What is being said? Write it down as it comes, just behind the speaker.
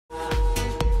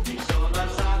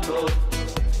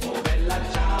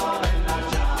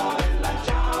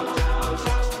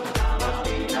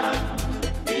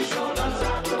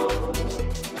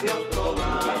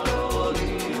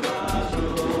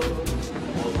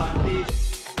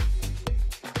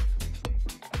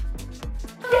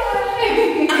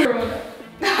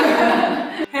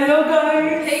Hello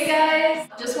guys! Hey guys!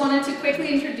 Just wanted to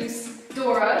quickly introduce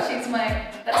Dora. She's my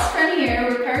best friend here.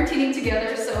 We're quarantining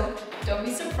together, so don't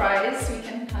be surprised. We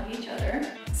can hug each other.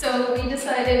 So we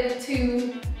decided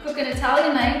to cook an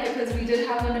Italian night because we did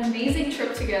have an amazing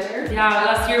trip together. Yeah,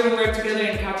 last year we were together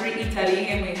in Capri, Italy,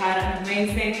 and we had an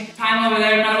amazing time over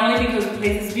there, not only because the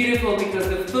place is beautiful, because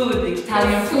the food, the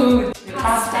Italian food, the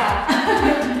pasta.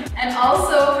 And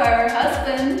also her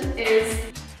husband is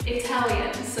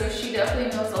Italian, so she definitely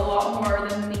knows a lot more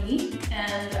than me,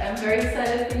 and I'm very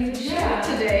excited for you to share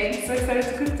today. So excited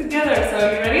to cook together, so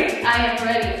are you ready? I am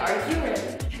ready. Are you ready?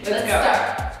 Let's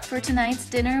start. For tonight's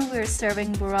dinner, we're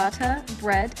serving burrata,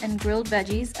 bread, and grilled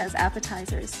veggies as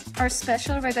appetizers. Our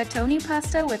special rigatoni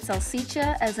pasta with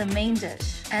salsiccia as a main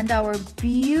dish. And our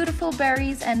beautiful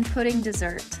berries and pudding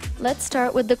dessert. Let's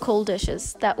start with the cold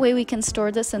dishes. That way we can store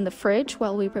this in the fridge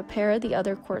while we prepare the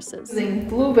other courses. Using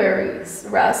blueberries,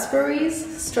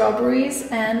 raspberries, strawberries,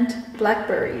 and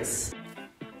blackberries.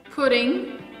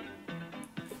 Pudding,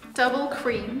 double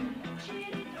cream,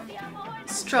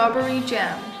 strawberry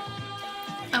jam,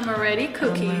 amaretti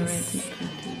cookies,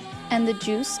 and the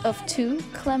juice of 2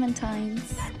 clementines.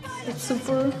 It's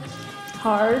super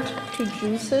hard to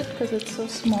juice it because it's so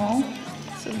small,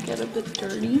 so it get a bit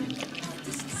dirty.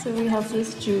 So we have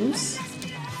this juice.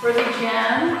 For the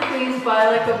jam, please buy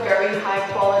like a very high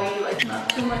quality, like not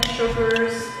too much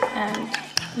sugars, and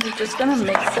you're just gonna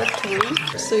mix it through.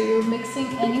 So you're mixing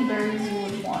any berries you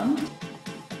would want.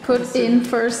 Put in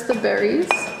first the berries.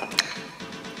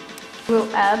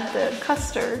 We'll add the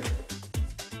custard.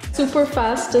 Super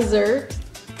fast dessert.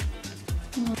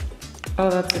 Oh,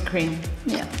 that's the cream.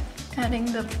 Yeah. Adding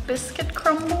the biscuit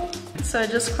crumble. So I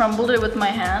just crumbled it with my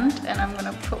hand, and I'm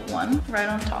gonna put one right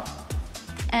on top.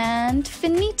 And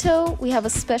finito, we have a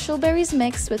special berries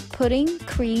mix with pudding,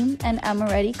 cream, and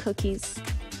amaretti cookies.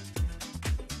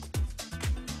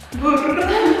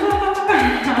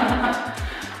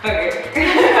 Okay.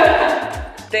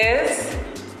 This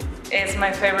is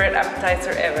my favorite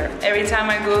appetizer ever. Every time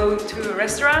I go to a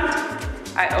restaurant,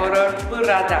 I order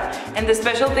burrata. And the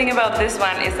special thing about this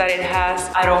one is that it has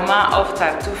aroma of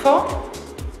tartufo.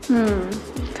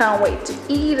 Can't wait to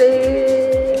eat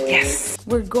it. Yes.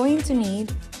 We're going to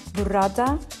need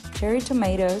burrata, cherry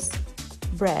tomatoes,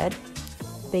 bread,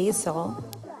 basil,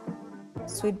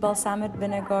 sweet balsamic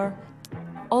vinegar,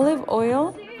 olive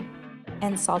oil,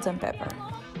 and salt and pepper.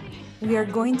 We are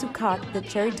going to cut the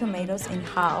cherry tomatoes in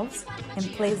halves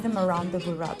and place them around the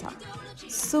burrata.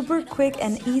 Super quick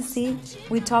and easy,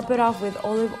 we top it off with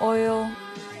olive oil,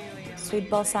 sweet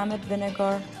balsamic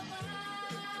vinegar,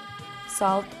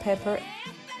 salt, pepper,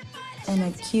 and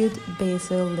a cute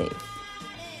basil leaf.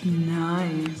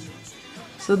 Nice.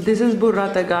 So this is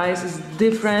burrata, guys. It's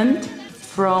different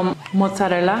from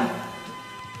mozzarella.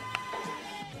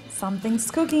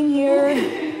 Something's cooking here.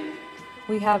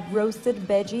 We have roasted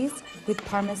veggies with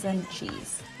Parmesan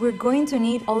cheese. We're going to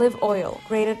need olive oil,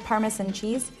 grated Parmesan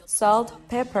cheese, salt,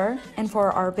 pepper, and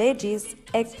for our veggies,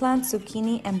 eggplant,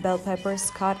 zucchini, and bell peppers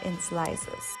cut in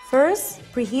slices. First,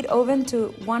 preheat oven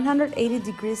to 180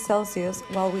 degrees Celsius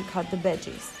while we cut the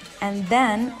veggies. And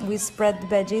then we spread the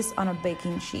veggies on a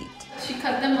baking sheet. She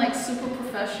cut them like super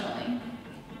professionally.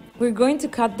 We're going to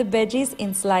cut the veggies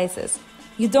in slices.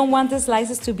 You don't want the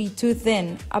slices to be too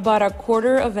thin. About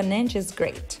 1/4 inch is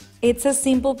great. It's a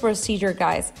simple procedure,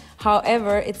 guys.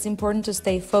 However, it's important to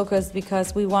stay focused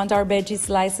because we want our veggie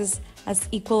slices as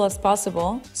equal as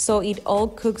possible, so it all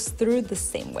cooks through the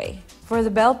same way. For the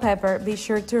bell pepper, be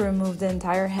sure to remove the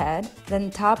entire head,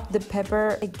 then tap the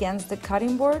pepper against the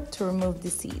cutting board to remove the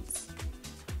seeds.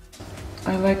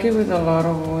 I like it with a lot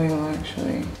of oil,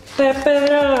 actually.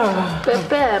 Pepper!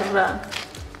 Pepper.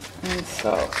 And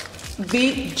so,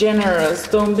 be generous,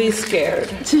 don't be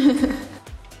scared.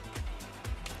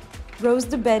 Roast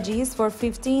the veggies for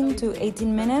 15 to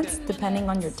 18 minutes, depending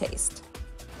on your taste.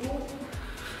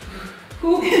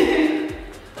 I'm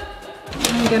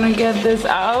gonna get this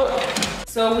out.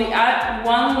 So we add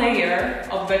 1 layer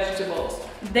of vegetables.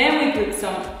 Then we put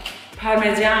some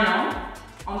Parmesan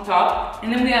on top.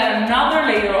 And then we add another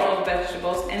layer of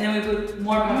vegetables. And then we put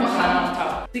more Parmesan on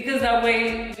top. Because that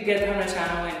way you get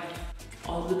Parmesan in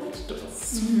all the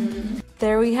vegetables.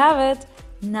 There we have it.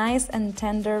 Nice and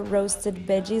tender roasted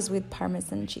veggies with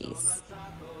Parmesan cheese.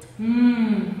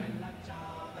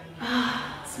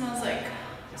 Smells like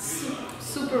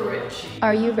super rich.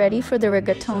 Are you ready for the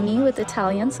rigatoni with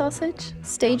Italian sausage?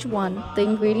 Stage 1. The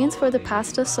ingredients for the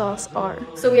pasta sauce are: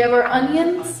 So we have our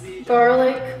onions,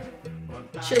 garlic,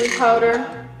 chili powder,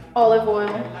 olive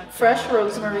oil, fresh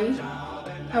rosemary,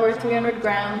 our 300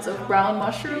 grams of brown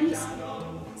mushrooms,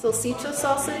 salsiccia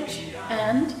sausage,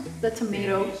 and the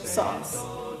tomato sauce.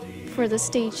 For the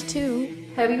stage 2,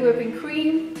 Heavy whipping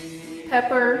cream,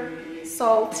 pepper,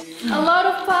 salt, a lot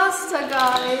of pasta,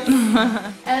 guys,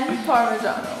 and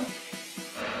Parmesano.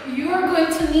 You are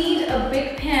going to need a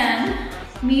big pan,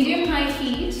 medium-high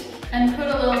heat, and put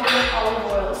a little bit of olive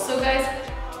oil. So guys,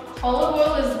 olive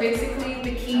oil is basically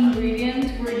the key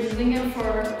ingredient. We're using it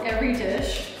for every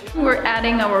dish. We're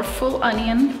adding our full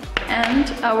onion and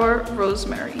our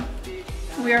rosemary.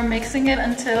 We are mixing it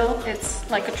until it's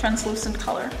like a translucent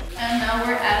color. And now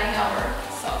we're adding our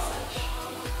sausage.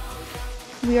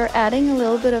 we are adding a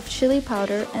little bit of chili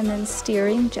powder and then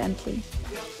stirring gently.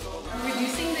 I'm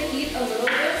reducing the heat a little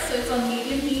bit so it's on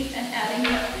medium heat and adding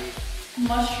the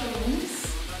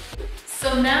mushrooms.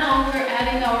 So now we're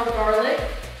adding our garlic.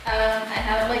 I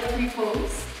have like 3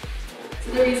 cloves.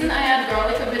 So the reason I add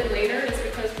garlic a bit later is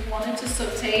because we wanted to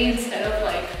saute instead of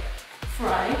like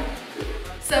fry.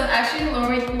 So I'm actually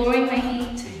lowering my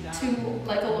heat to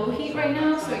like a low heat right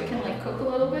now so it can like cook a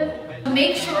little bit.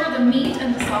 Make sure the meat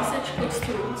and the sausage cooks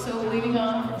through, so we're leaving it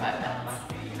on for 5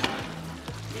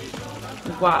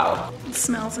 minutes. Wow. It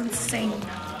smells insane.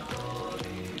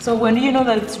 So when do you know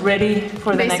that it's ready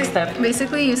for the next step?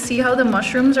 Basically, you see how the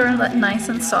mushrooms are nice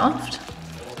and soft,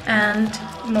 and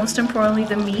most importantly,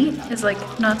 the meat is like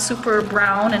not super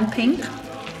brown and pink.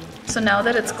 So now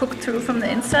that it's cooked through from the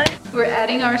inside, we're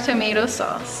adding our tomato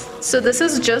sauce. So this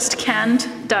is just canned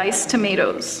diced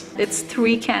tomatoes. It's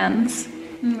 3 cans.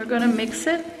 And we're gonna mix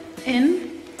it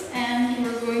in, and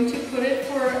we're going to put it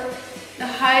for the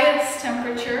highest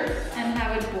temperature and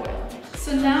have it boil.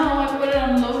 So now I put it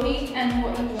on low heat, and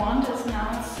what you want is now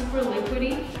it's super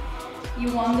liquidy.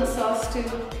 You want the sauce to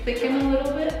thicken a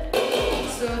little bit.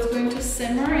 So it's going to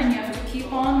simmer and you have to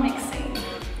keep on mixing.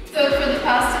 So for the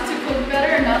pasta to cook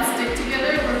better and not stick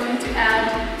together, we're going to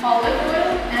add olive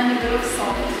oil and a bit of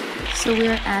salt. So we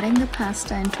are adding the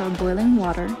pasta into our boiling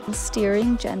water and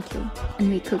stirring gently,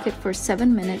 and we cook it for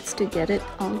 7 minutes to get it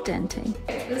al dente.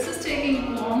 This is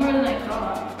taking longer than I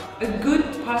thought. A good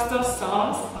pasta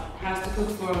sauce has to cook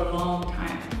for a long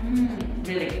time.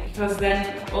 Really. Because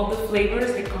then all the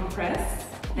flavors, they compress,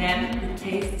 then the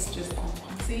taste is just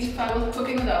See, if I was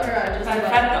cooking without her, I'd just be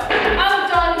like, perfecto. I'm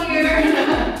done here.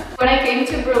 When I came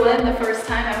to Berlin the first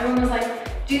time, everyone was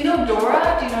like, do you know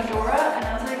Dora? Do you know Dora? And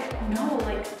I was like, no,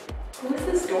 like, who is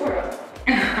this Dora?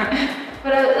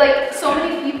 But like, so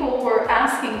many people were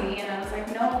asking me, and I was like,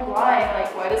 no, why?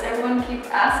 Like, why does everyone keep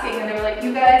asking? And they were like,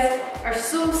 you guys are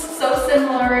so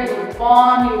similar, you'll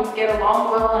bond, you'll get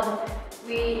along well,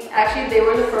 and they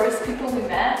were the first people we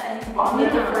met and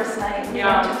bonded the first night. We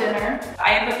went to dinner.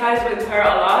 I empathize with her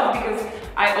a lot because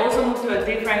I also moved to a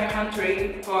different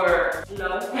country for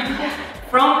love.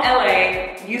 From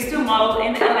LA, used to model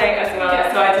in LA as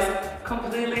well, so I just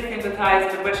completely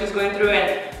sympathize with what she's going through,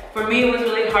 and for me it was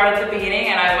really hard at the beginning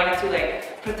and I wanted to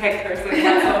like protect her, so it's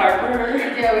not so hard for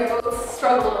her. Yeah, we both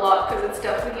struggled a lot because it's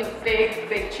definitely a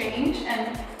big change,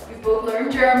 and we both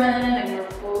learned German, and we're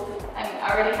both, I mean,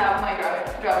 I already have my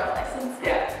driving license.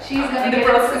 Yeah. She's gonna get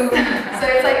it soon. So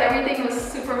it's like everything was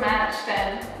super matched,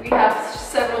 and we have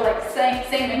several like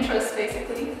same interests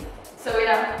basically. So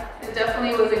yeah, it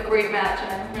definitely was a great match,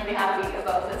 and I'm really happy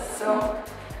about this. So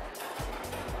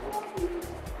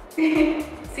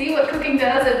see what cooking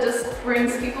does, it just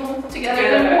brings people together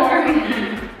a little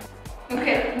more.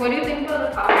 Okay, what do you think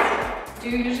about the pasta? Do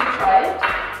you usually try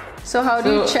it? So how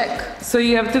do you check? So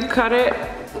you have to cut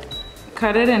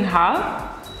it in half,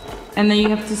 and then you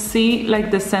have to see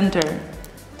like the center.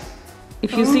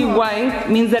 If you see white,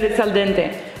 means that it's al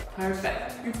dente.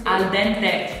 Perfect. Al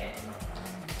dente.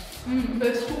 But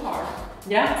it's too hard.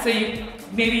 Yeah, so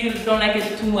maybe you don't like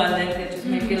it too al dente, just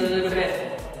make it a little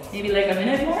bit, maybe like a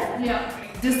minute more? Yeah.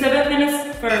 Do 7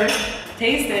 minutes first,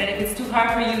 taste it, and if it's too hard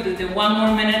for you, do the 1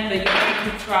 more minute, but you have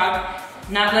to keep track.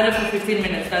 Not let it for 15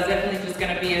 minutes, that's definitely just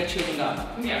gonna be a chewing gum.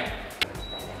 Yeah.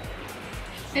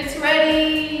 It's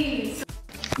ready!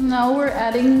 Now we're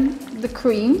adding the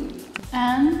cream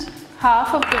and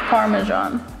half of the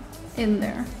Parmesan in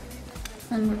there.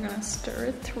 And we're gonna stir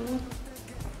it through.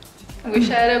 I wish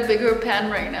I had a bigger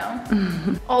pan right now.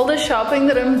 All the shopping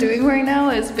that I'm doing right now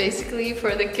is basically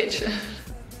for the kitchen.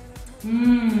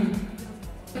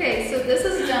 Okay, so this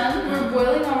is done. We're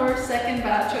boiling our second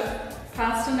batch of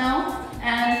pasta now,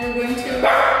 and we're going to,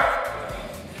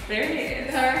 There it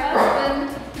is. our husband,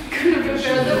 gonna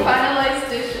prepare the finalized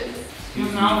dishes. Your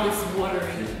mouth is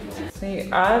watering. So you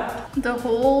add The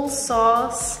whole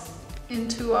sauce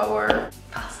into our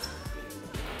pasta.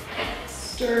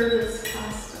 Stir this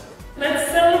pasta. Let's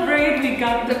celebrate, we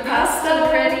got The pasta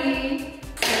ready.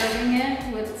 Serving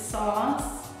it with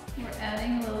sauce. We're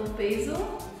adding a little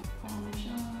basil.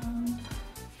 Parmesan.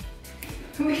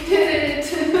 We did it!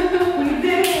 We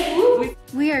did it!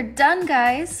 We are done,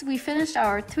 guys. We finished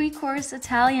our 3-course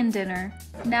Italian dinner.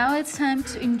 Now it's time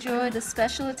to enjoy the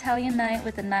special Italian night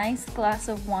with a nice glass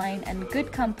of wine and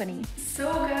good company.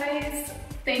 So guys,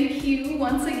 thank you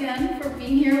once again for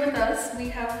being here with us. We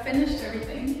have finished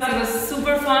everything. That was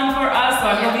super fun for us, so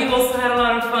I hope you also had a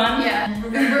lot of fun. Yeah,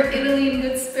 remember Italy in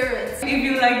good spirits. If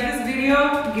you like this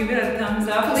video, give it a thumbs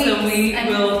up. Please, so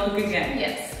we will cook again.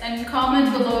 Yes, and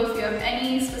comment below if you have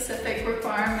any specific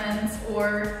requirements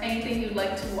or anything you'd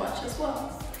like to watch as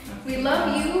well. We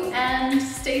love you and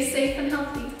stay safe and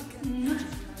healthy.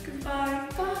 Goodbye.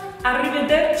 Bye.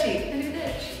 Arrivederci.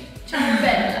 Arrivederci. Ciao.